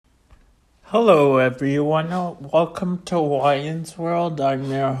Hello, everyone. Welcome to Ryan's World. I'm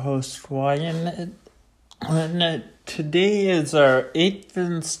your host, Ryan. And today is our 8th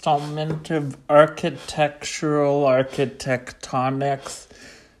installment of Architectural Architectonics.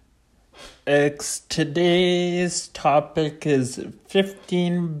 Today's topic is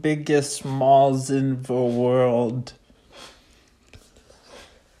 15 biggest malls in the world.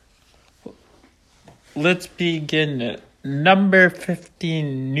 Let's begin. Number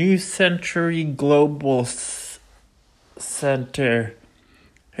 15, New Century Global Center.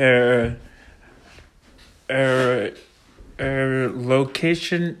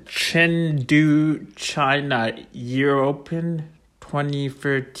 Location Chengdu, China. Year open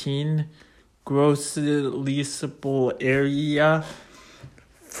 2013. Gross leasable area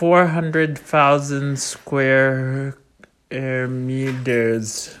 400,000 square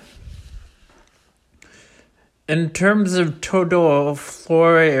meters. In terms of total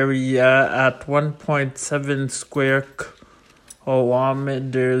floor area at 1.7 square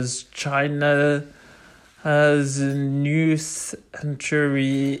kilometers, China's New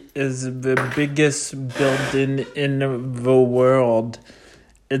Century is the biggest building in the world.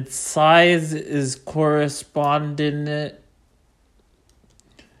 Its size is corresponding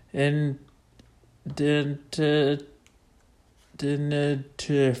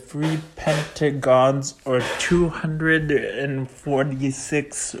to 3 pentagons or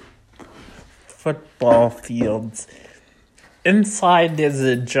 246 football fields. Inside is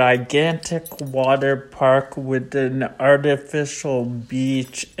a gigantic water park with an artificial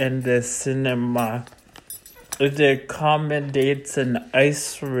beach and a cinema. It accommodates an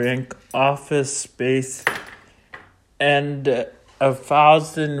ice rink, office space, and a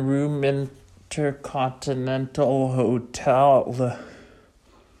 1,000-room Intercontinental Hotel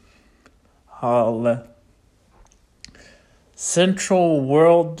Hall. Central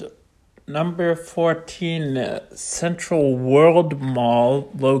World, number 14, Central World Mall,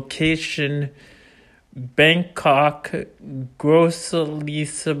 location Bangkok, gross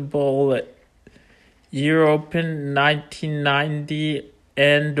leasable, year open 1990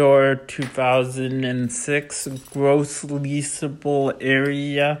 and or 2006, gross leasable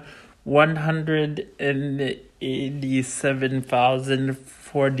area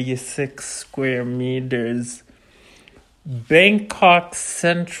 187,046 square meters. Bangkok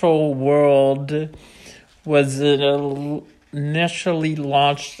Central World was initially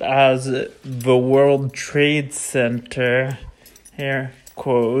launched as the World Trade Center, air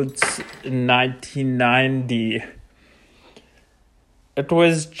quotes, in 1990. It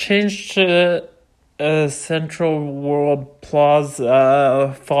was changed to Central World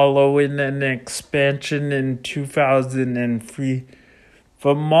Plaza following an expansion in 2003.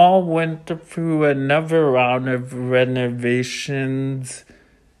 The mall went through another round of renovations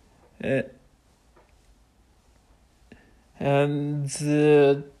and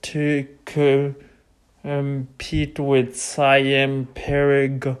to compete with Siam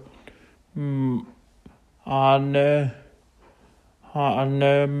Paragon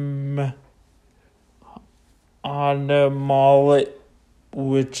on a mall,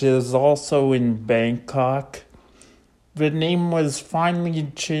 which is also in Bangkok. The name was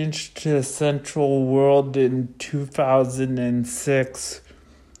finally changed to Central World in 2006.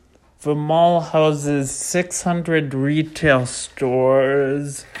 The mall houses 600 retail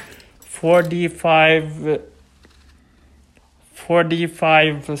stores,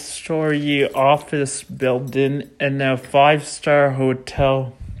 45-story office building, and a 5-star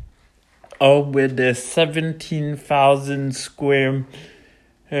hotel, all with a 17,000 square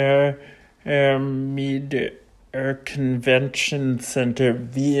meter convention center.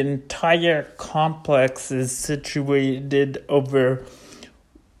 The entire complex is situated over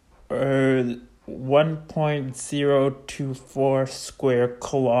 1.024 square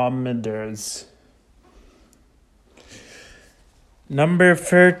kilometers. Number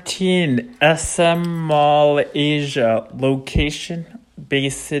 13, SM Mall Asia, location Bay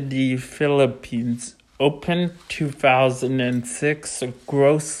City, Philippines. Open 2006,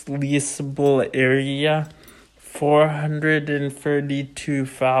 gross leasable area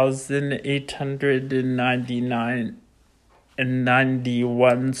 432,899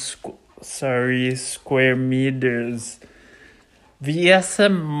 square meters. The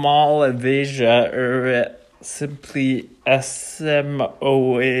SM Mall of Asia, or simply SMOA,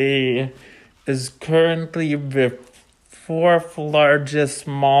 is currently the 4th largest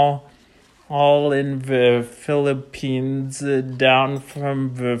mall in the Philippines, down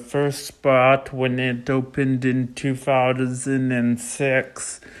from the first spot when it opened in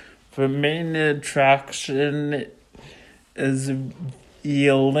 2006. The main attraction is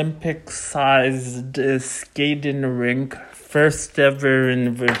Olympic-sized skating rink, first ever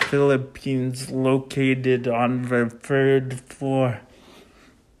in the Philippines, located on the third floor.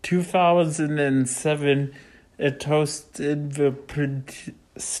 2007, it hosted the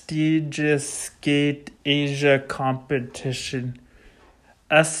prestigious Skate Asia competition.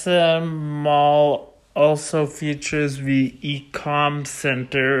 SM Mall also features the Ecom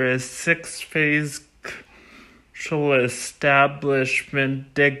Center, a six-phase commercial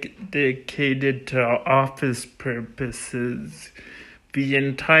establishment dedicated to office purposes. The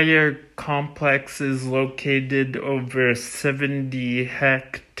entire complex is located over 70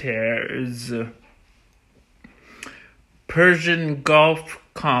 hectares. Persian Gulf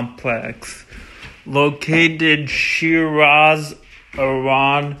Complex, located Shiraz,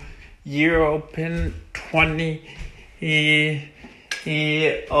 Iran, year open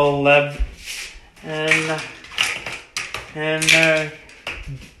 2011, and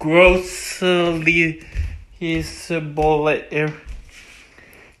grossly usable area.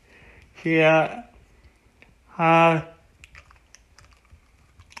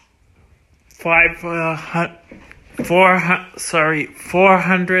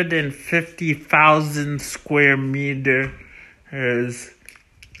 square meters.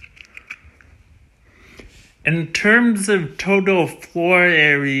 In terms of total floor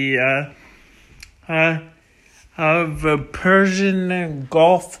area, the Persian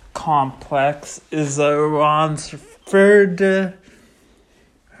Gulf Complex is Iran's third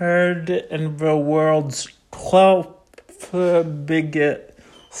and the world's 12th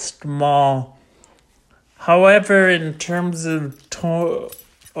biggest mall. However, in terms of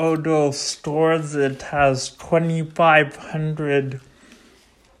total stores, it has 2,500,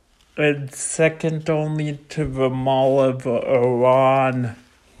 and second only to the Mall of Iran.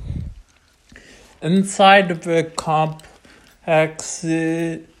 Inside of the complex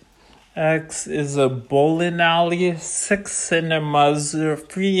is a bowling alley, 6 cinemas,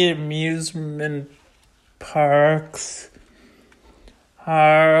 3 amusement parks,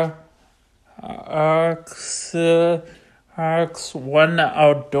 1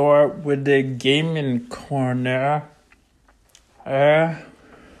 outdoor with a gaming corner,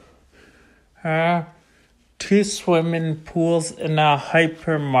 2 swimming pools, and a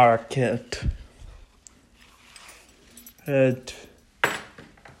hypermarket.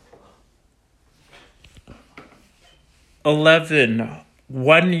 11.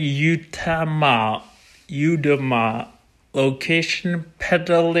 1 Utama, location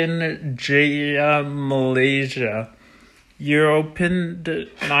Petaling Jaya, Malaysia. Year opened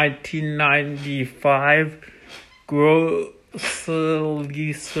 1995. Gross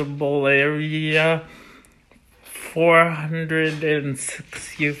leasable area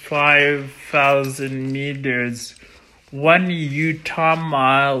 465,000 meters. 1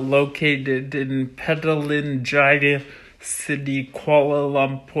 Utama, located in Petaling Jaya City, Kuala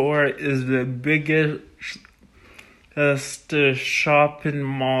Lumpur, is the biggest shopping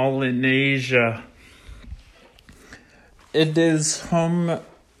mall in Asia. It is home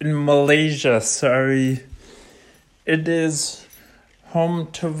in Malaysia, It is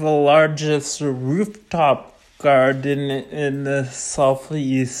home to the largest rooftop garden in the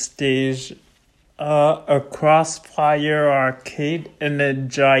Southeast Asia, a Crossfire arcade, and a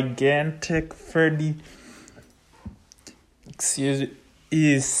gigantic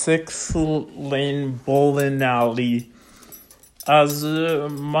 6-lane bowling alley. As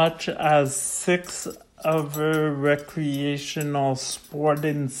much as 6 other recreational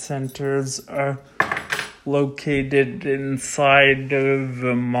sporting centers are located inside of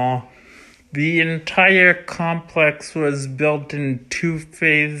the mall. The entire complex was built in 2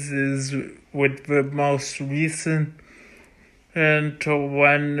 phases, with the most recent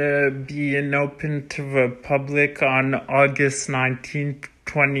one being open to the public on August 19,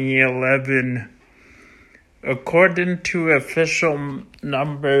 2011. According to official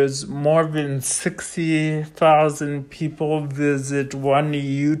numbers, more than 60,000 people visit 1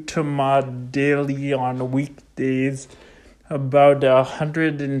 Utama daily on weekdays, about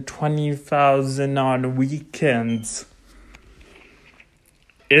 120,000 on weekends.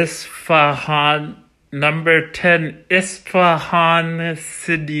 Isfahan. Number 10, Isfahan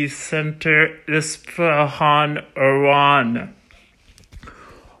City Center, Isfahan, Iran.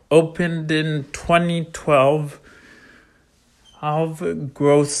 Opened in 2012, of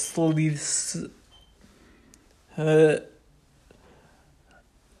gross leasable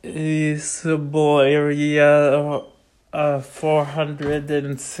area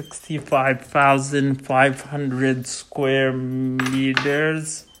 465,500 square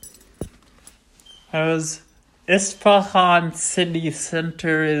meters. Isfahan city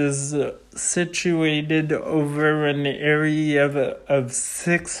center is situated over an area of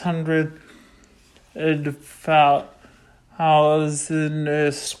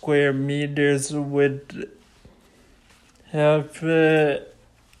 600,000 square meters, with have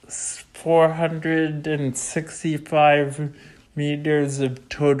 465 meters of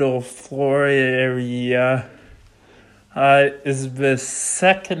total floor area. Is the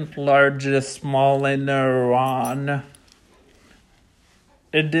second largest mall in Iran.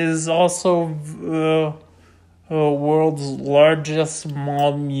 It is also the world's largest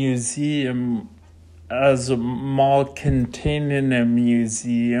mall museum, as a mall containing a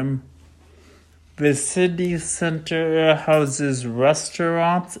museum. The city center houses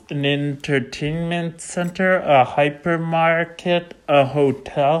restaurants, an entertainment center, a hypermarket, a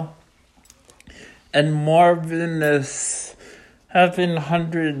hotel, and more than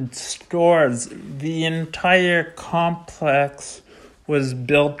 700 stores. The entire complex was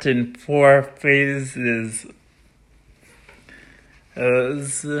built in 4 phases.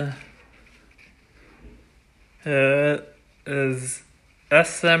 As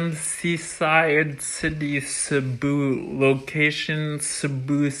SM Seaside City, Cebu. Location: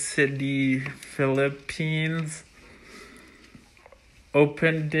 Cebu City, Philippines.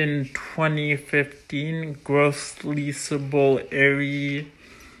 Opened in 2015. Gross leasable area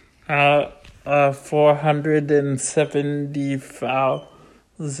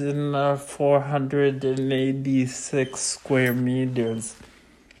 470,486 square meters.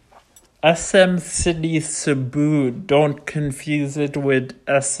 SM City Cebu, don't confuse it with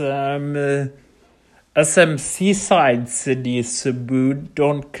SM Seaside City Cebu,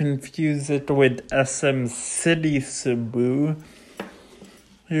 don't confuse it with SM City Cebu,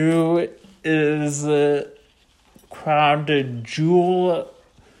 who is crowned a jewel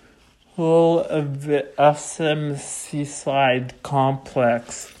of the SM Seaside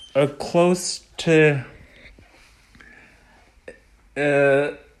complex, a close to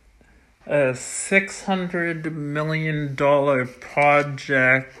a $600 million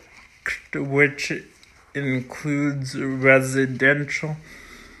project, which includes residential,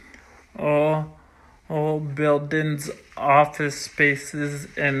 all buildings, office spaces,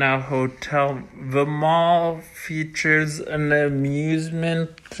 and a hotel. The mall features an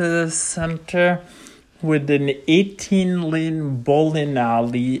amusement center with an 18-lane bowling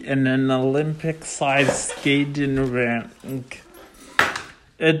alley and an Olympic-sized skating rink.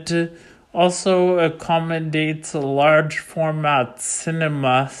 It also accommodates a large format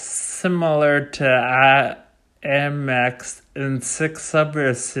cinema similar to IMAX and 6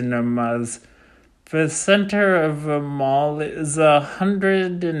 other cinemas. The center of the mall is a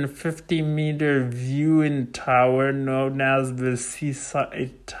 150-meter viewing tower known as the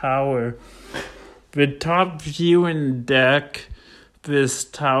Seaside Tower. The top viewing deck, this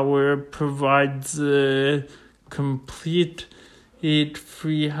tower, provides a complete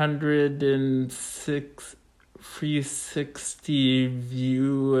 360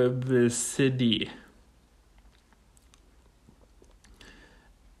 view of the city.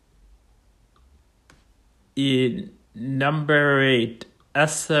 In number 8,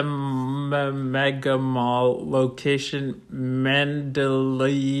 SM Mega Mall, location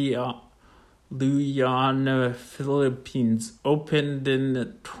Mandaluyong, Philippines, opened in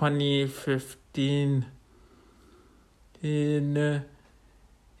 2015. In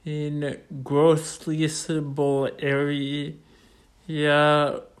gross leasable area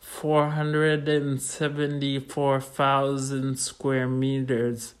 474,000 square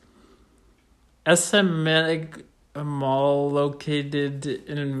meters. SM Mega Mall, located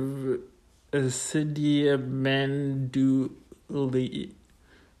in the city of Mandaluyong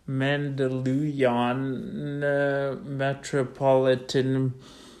metropolitan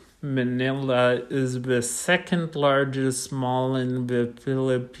Manila, is the second largest mall in the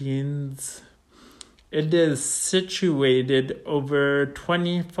Philippines. It is situated over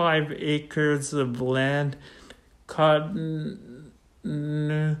 25 acres of land, accommodates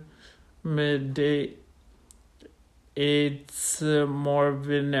more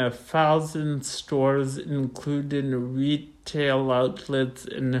than 1,000 stores, including retail outlets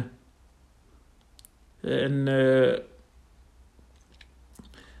and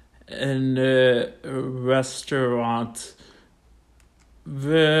restaurants.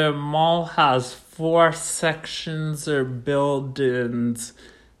 The mall has 4 sections or buildings.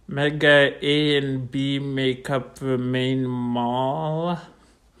 Mega A and B make up the main mall.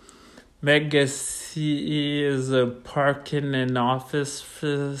 Mega C is a parking and office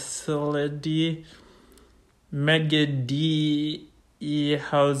facility. Mega D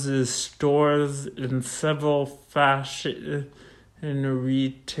houses stores and several fashion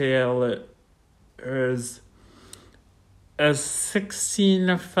retailers. A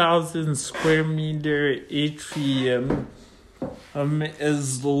 16,000 square meter atrium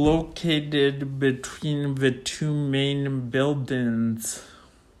is located between the two main buildings.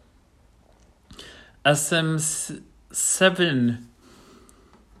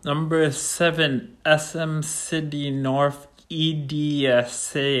 Number 7, SM City North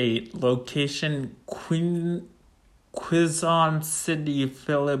EDSA, location Quezon City,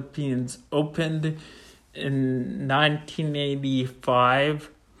 Philippines, opened in 1985.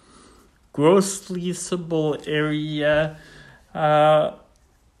 Gross leasable area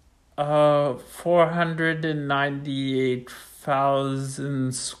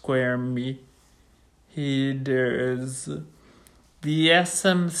 498,000 square meters. The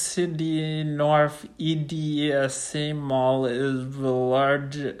SM City North EDSA Mall is the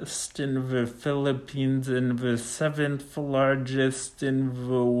largest in the Philippines and the 7th largest in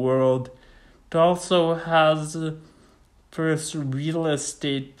the world. It also has the first real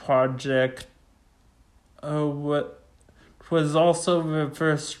estate project. What was also the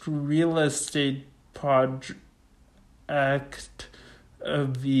first real estate project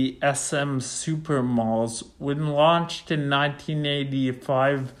of the SM Supermalls. When launched in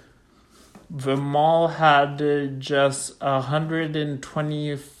 1985, the mall had just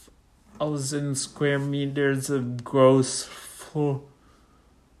 120,000 square meters of gross floor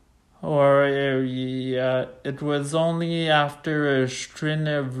area. It was only after a string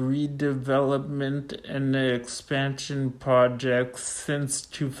of redevelopment and expansion projects since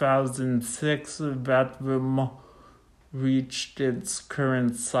 2006 that the mall reached its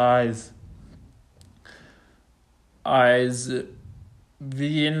current size. The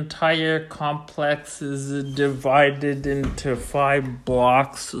entire complex is divided into 5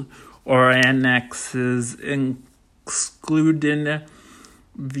 blocks or annexes, excluding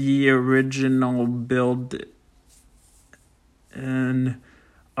the original building. And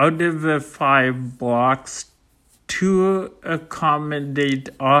out of the 5 blocks, 2 accommodate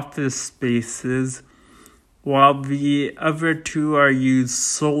office spaces, while the other 2 are used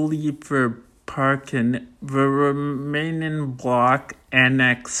solely for parking. The remaining block,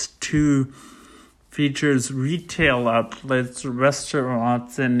 Annex 2, features retail outlets,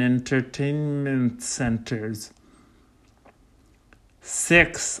 restaurants, and entertainment centers.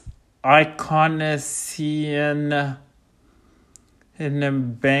 6. Iconocene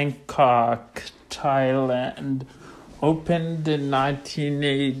in Bangkok, Thailand, opened in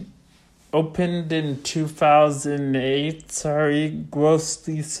 2008, gross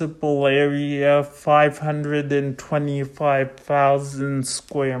leasable area 525,000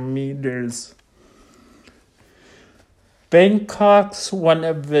 square meters. Bangkok's one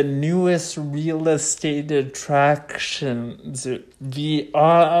of the newest real estate attractions. The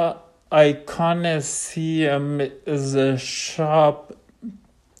Iconocene is a shopping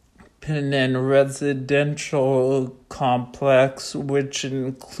and residential complex which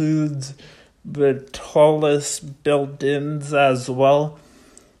includes the tallest buildings as well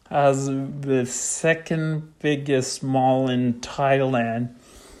as the second biggest mall in Thailand.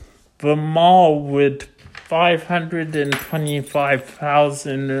 The mall, with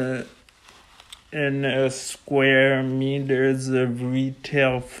 525,000 square meters of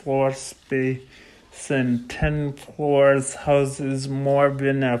retail floor space and 10 floors, houses more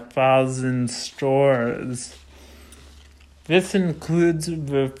than 1,000 stores. This includes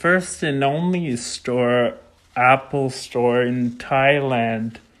the first and only Apple store in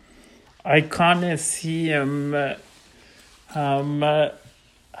Thailand. Iconocene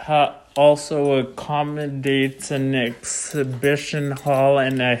also accommodates an exhibition hall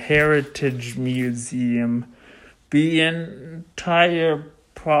and a heritage museum. The entire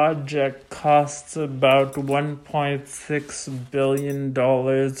project costs about $1.6 billion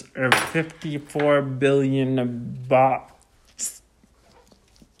or 54 billion baht.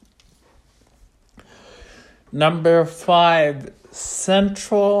 Number 5,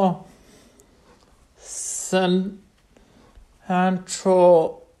 Central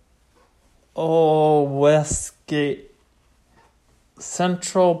Westgate.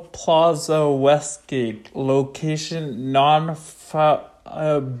 Central Plaza Westgate, location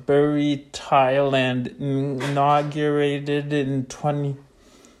Bury, Thailand, inaugurated in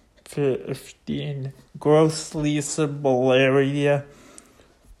 2015. Gross leasable area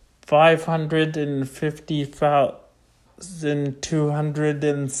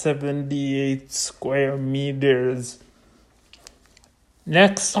 550,278 square meters.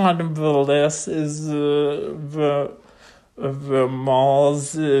 Next on the list is the of the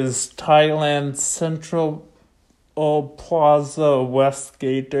malls is Thailand's Central Plaza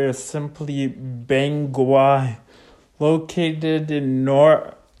Westgate, or simply Bang Gua, located in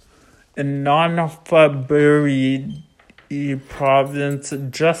Nonthaburi province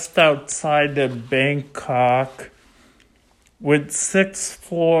just outside of Bangkok, with 6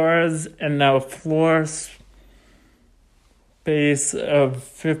 floors and a floor space of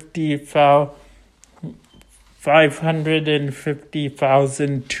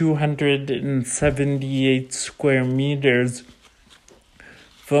 550,278 square meters.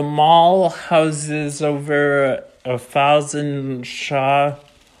 The mall houses over 1,000 shops,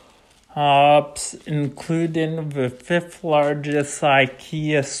 including the 5th largest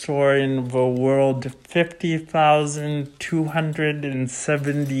IKEA store in the world,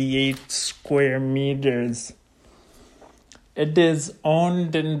 50,278 square meters. It is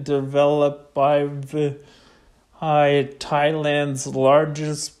owned and developed by Thailand's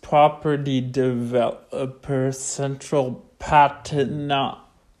largest property developer, Central Patna.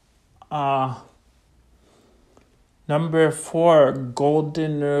 Number 4,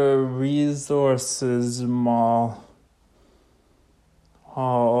 Golden Resources Mall.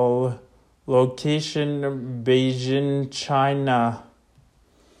 Location, Beijing, China.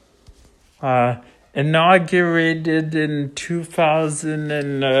 Inaugurated in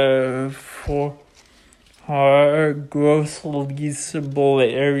 2004, gross leasable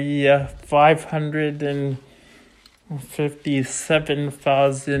area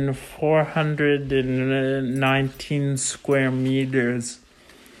 557,419 square meters.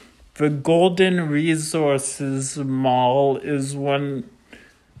 The Golden Resources Mall is one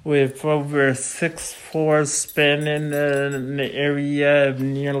with over 6 floors spanning an area of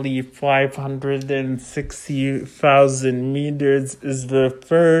nearly 560,000 meters, is the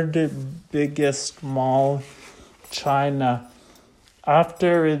 3rd biggest mall in China.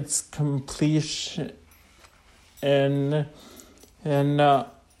 After its completion on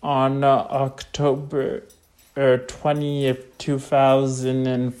October 20th,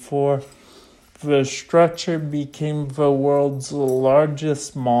 2004, the structure became the world's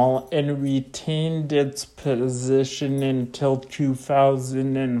largest mall and retained its position until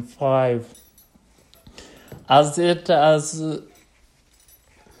 2005. As it is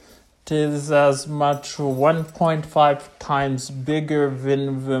as much 1.5 times bigger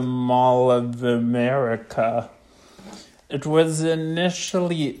than the Mall of America. It was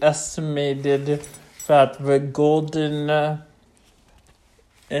initially estimated that the Golden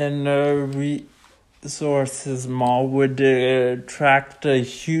Resources Mall would attract a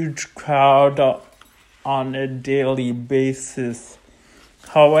huge crowd on a daily basis.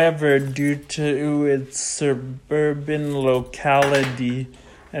 However, due to its suburban locality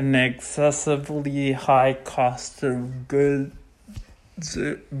and excessively high cost of goods,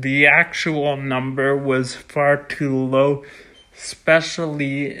 the actual number was far too low,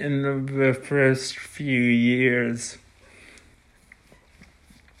 especially in the first few years.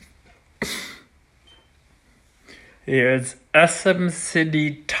 Here's SM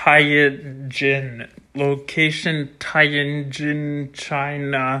City, Tianjin. Location, Tianjin,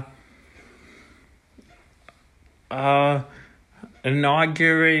 China.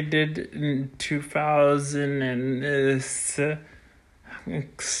 Inaugurated in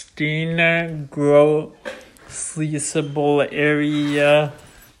 2016. Gross leasable area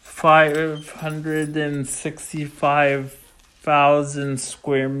 565,000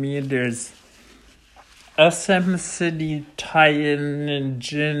 square meters. SM City,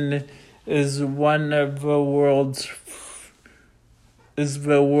 Tianjin is the world's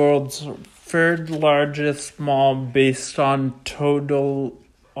 3rd largest mall based on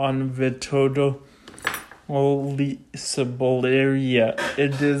the total leasable area.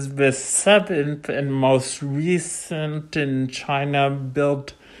 It is the 7th and most recent in China,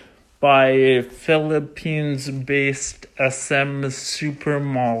 built by Philippines-based SM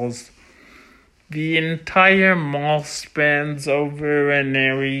Supermalls. The entire mall spans over an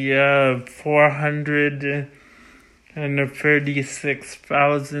area of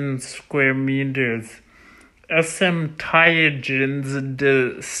 436,000 square meters. SM Tianjin's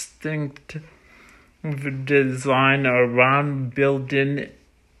distinctive design around building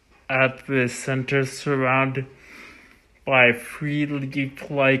at the center, surrounded by 3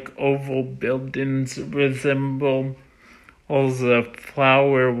 leaf-like oval buildings, resemble a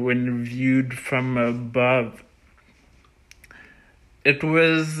flower when viewed from above. It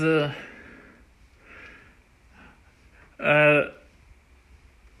was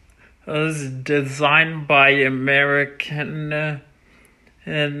designed by American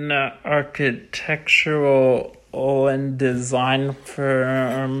architectural and design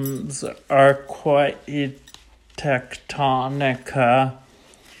firms Arquitectonica.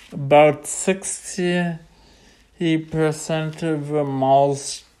 About 60% of the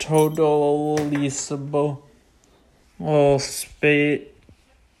mall's total leasable space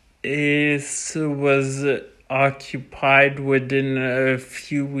was occupied within a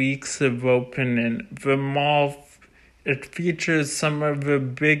few weeks of opening. The mall it features some of the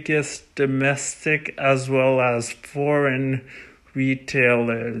biggest domestic as well as foreign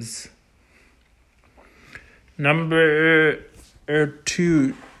retailers. Number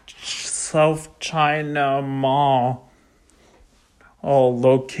 2, South China Mall.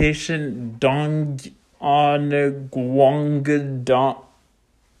 Location Dong'an, Guangdong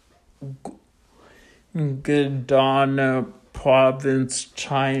Province,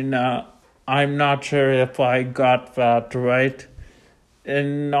 China. I'm not sure if I got that right.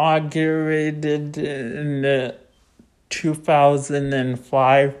 Inaugurated in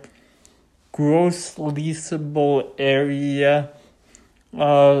 2005. Gross leasable area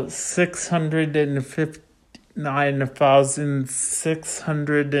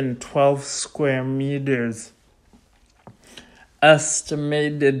 659,612 square meters.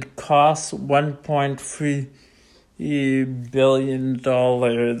 Estimated cost $1.3 billion.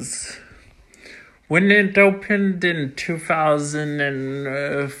 When it opened in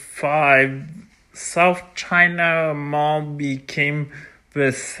 2005, South China Mall became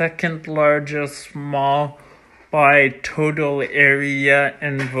the second largest mall by total area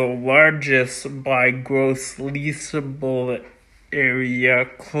and the largest by gross leasable area,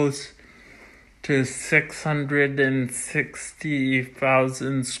 close to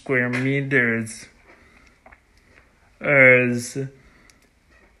 660,000 square meters.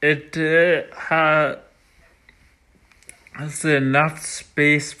 It has enough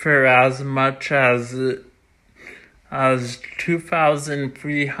space for as much as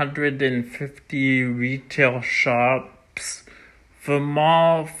 2,350 retail shops. The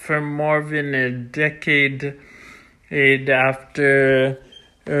mall, for more than a decade after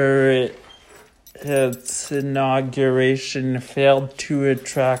its inauguration, failed to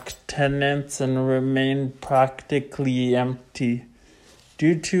attract tenants and remained practically empty.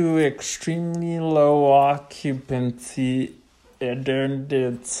 Due to extremely low occupancy, it earned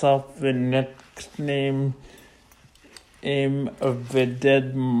itself the nickname of the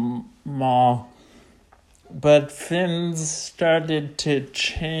Dead Mall. But things started to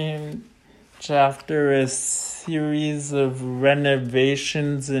change after a series of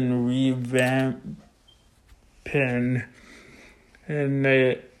renovations and revamping.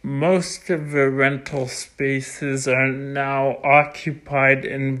 And most of the rental spaces are now occupied,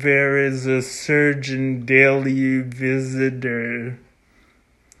 and there is a surge in daily visitors.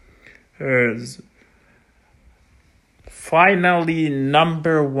 Finally,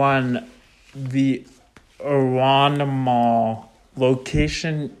 number 1, the Iran Mall.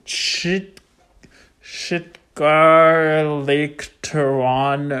 Location Shitgar Lake,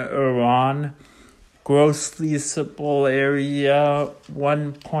 Tehran, Iran. Gross leasable area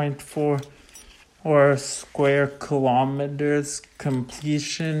 1.4 square kilometers.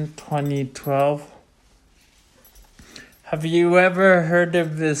 Completion 2012. Have you ever heard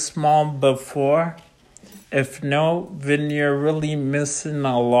of this mall before? If no, then you're really missing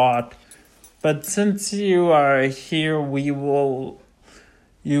a lot. But since you are here, you will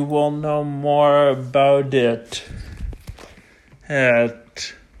know more about it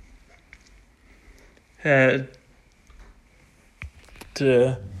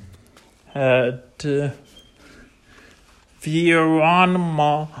the Iran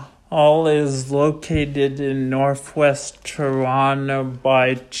Mall is located in northwest Tehran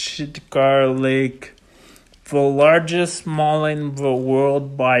by Chitgar Lake, the largest mall in the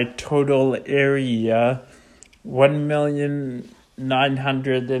world by total area,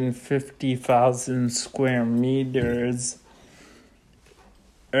 1,950,000 square meters.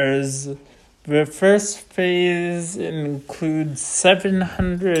 The first phase includes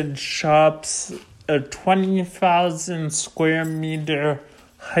 700 shops, a 20,000 square meter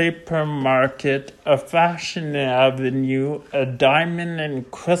hypermarket, a fashion avenue, a diamond and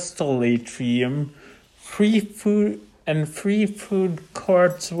crystal atrium, free food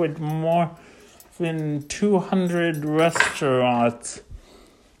courts with more than 200 restaurants.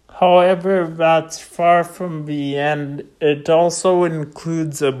 However, that's far from the end. It also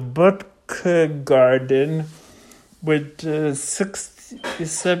includes a book garden with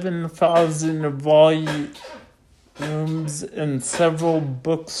 67,000 volumes and several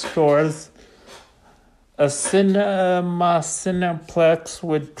bookstores. a Cineplex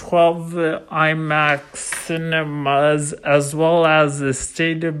with 12 IMAX cinemas, as well as a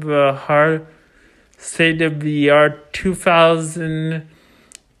state-of-the-art 2,000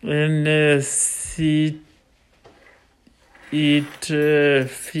 seat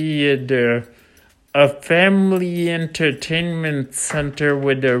theater, a family entertainment center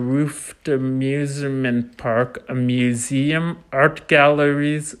with a roofed amusement park, a museum, art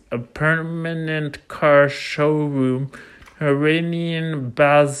galleries, a permanent car showroom, Iranian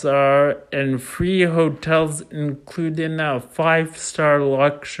bazaar, and free hotels, including a 5-star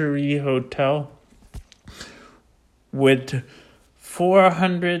luxury hotel with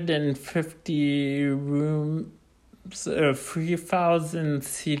 450 rooms, a 3,000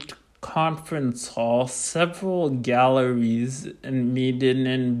 seat conference hall, several galleries, and meeting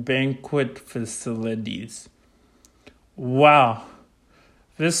and banquet facilities. Wow,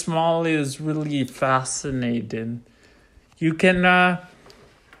 this mall is really fascinating. You can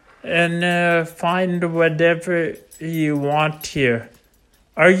find whatever you want here.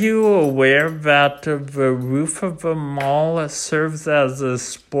 Are you aware that the roof of a mall serves as a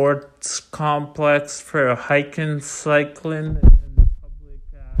sports complex for hiking, cycling, and public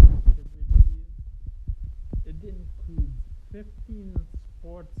activities? It includes 15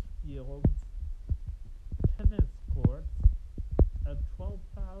 sports fields, tennis courts, a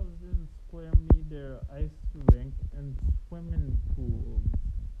 12,000 square meter ice rink, and swimming pools.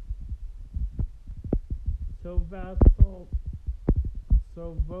 So that's all.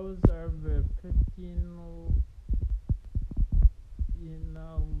 So those are the 15 in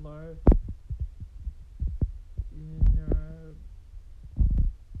our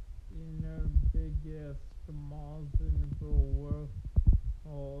biggest malls in the world.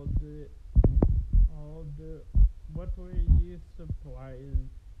 What were you surprised?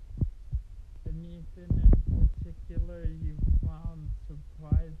 Anything in particular you found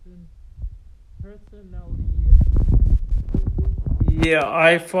surprising? Personally, yeah,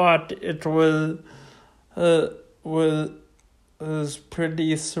 I thought it was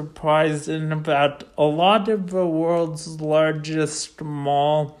pretty surprising that a lot of the world's largest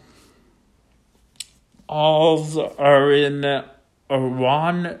malls are in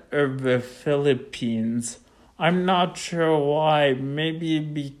Iran or the Philippines. I'm not sure why. Maybe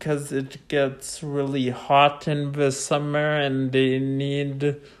because it gets really hot in the summer and they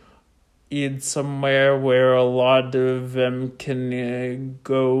need somewhere where a lot of them can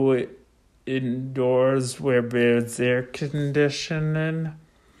go indoors where there's air conditioning.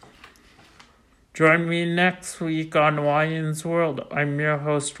 Join me next week on Wyan's World. I'm your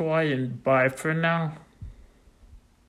host, Wyan. Bye for now.